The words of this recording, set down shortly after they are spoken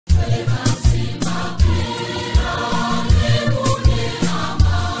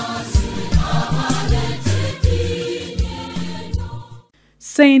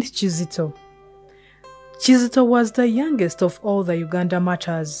Saint Kizito. Kizito was the youngest of all the Uganda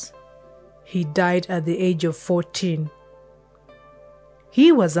martyrs. He died at the age of 14.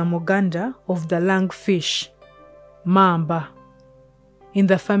 He was a Muganda of the langfish, mamba, in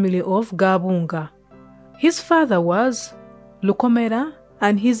the family of Gabunga. His father was Lukomera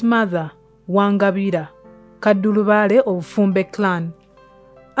and his mother Wangabira Kaddulubaale of Ffumbe clan.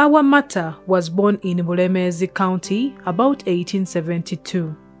 Our martyr was born in Bulemeezi County about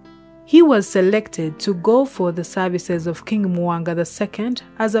 1872. He was selected to go for the services of King Mwanga II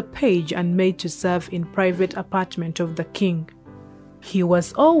as a page and made to serve in private apartment of the king. He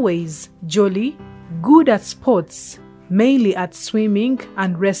was always jolly, good at sports, mainly at swimming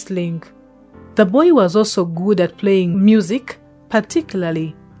and wrestling. The boy was also good at playing music,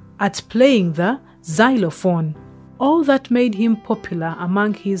 particularly at playing the xylophone, all that made him popular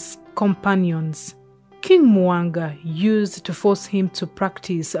among his companions. King Mwanga used to force him to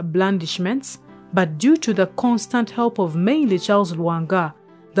practice blandishments, but due to the constant help of mainly Charles Lwanga,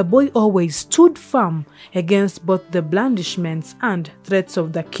 the boy always stood firm against both the blandishments and threats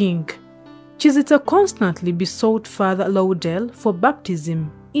of the king. Kizito constantly besought Father Laudel for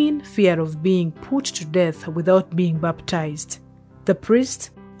baptism in fear of being put to death without being baptized. The priest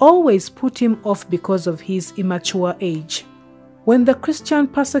always put him off because of his immature age. When the Christian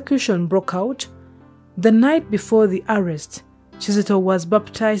persecution broke out, the night before the arrest, Kizito was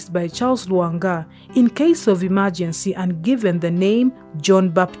baptized by Charles Lwanga in case of emergency and given the name John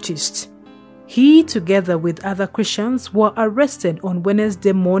Baptist. He, together with other Christians, were arrested on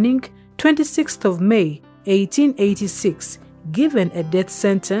Wednesday morning, 26th of May, 1886, given a death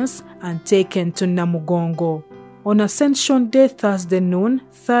sentence and taken to Namugongo. On Ascension Day, Thursday noon,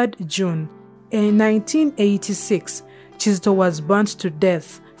 3rd June, in 1986, Kizito was burnt to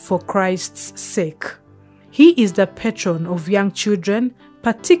death for Christ's sake. He is the patron of young children,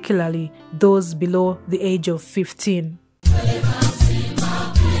 particularly those below the age of 15.